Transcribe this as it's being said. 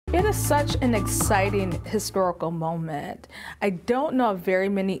It is such an exciting historical moment. I don't know of very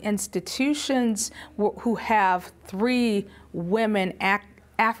many institutions who have 3 women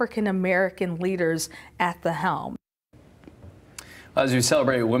African-American leaders at the helm. As we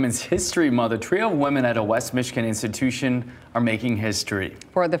celebrate Women's History Month, a trio of women at a West Michigan institution are making history.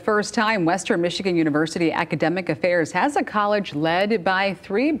 For the first time, Western Michigan University Academic Affairs has a college led by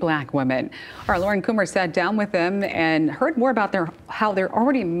 3 black women. Our Lauren Coomer sat down with them and heard more about how they're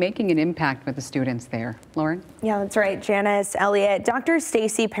already making an impact with the students there. Lauren? Yeah, that's right. Janice, Elliott, Dr.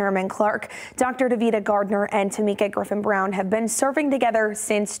 Stacy Perriman-Clark, Dr. Davita Gardner, and Tamika Griffin-Brown have been serving together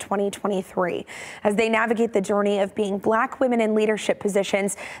since 2023. As they navigate the journey of being black women in leadership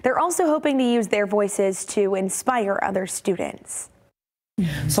positions, they're also hoping to use their voices to inspire other students.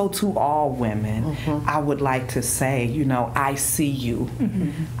 So to all women, I would like to say, you know, I see you,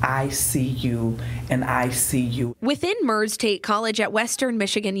 I see you, and I see you. Within Merze Tate College at Western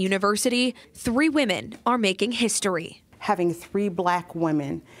Michigan University, 3 women are making history. Having 3 black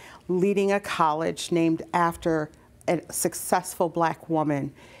women leading a college named after a successful black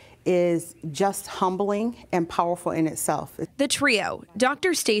woman is just humbling and powerful in itself. The trio,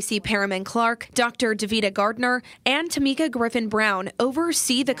 Dr. Stacy Perriman-Clark, Dr. Davita Gardner, and Tamika Griffin-Brown,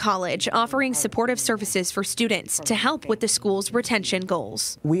 oversee the college, offering supportive services for students to help with the school's retention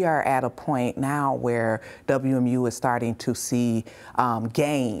goals. We are at a point now where WMU is starting to see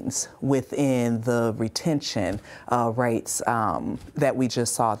gains within the retention rates that we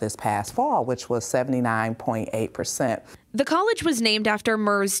just saw this past fall, which was 79.8%. The college was named after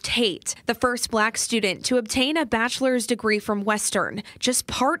Merze Tate, the first black student to obtain a bachelor's degree from Western, just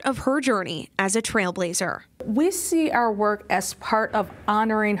part of her journey as a trailblazer. We see our work as part of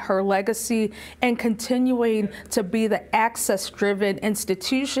honoring her legacy and continuing to be the access-driven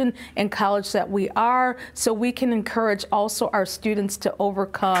institution and college that we are, so we can encourage also our students to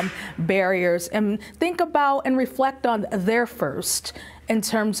overcome barriers and think about and reflect on their first in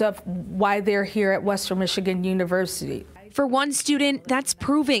terms of why they're here at Western Michigan University. For one student, that's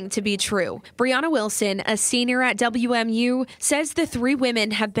proving to be true. Brianna Wilson, a senior at WMU, says the 3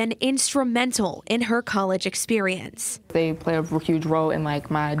 women have been instrumental in her college experience. They play a huge role in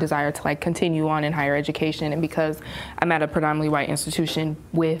my desire to continue on in higher education, and because I'm at a predominantly white institution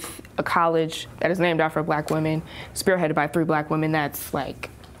with a college that is named after black women, spearheaded by 3 black women, that's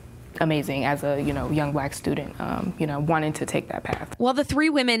amazing as a young black student, wanting to take that path. While the 3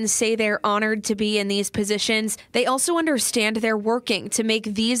 women say they're honored to be in these positions, they also understand they're working to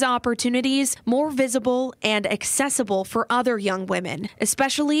make these opportunities more visible and accessible for other young women,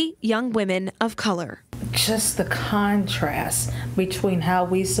 especially young women of color. Just the contrast between how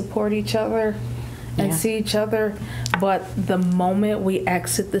we support each other and see each other, but the moment we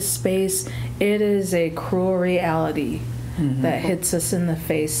exit the space, it is a cruel reality that hits us in the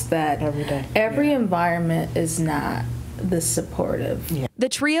face that every environment is not this supportive. The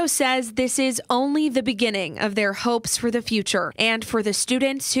trio says this is only the beginning of their hopes for the future and for the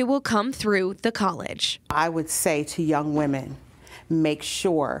students who will come through the college. I would say to young women, make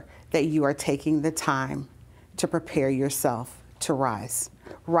sure that you are taking the time to prepare yourself to rise.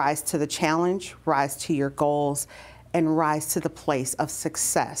 Rise to the challenge, rise to your goals, and rise to the place of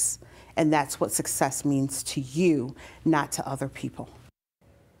success. And that's what success means to you, not to other people.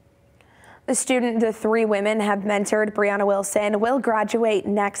 The 3 women have mentored Brianna Wilson will graduate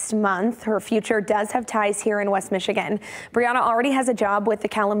next month. Her future does have ties here in West Michigan. Brianna already has a job with the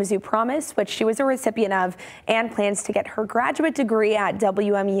Kalamazoo Promise, which she was a recipient of, and plans to get her graduate degree at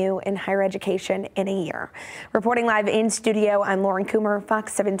WMU in higher education in a year. Reporting live in studio, I'm Lauren Coomer,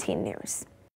 Fox 17 News.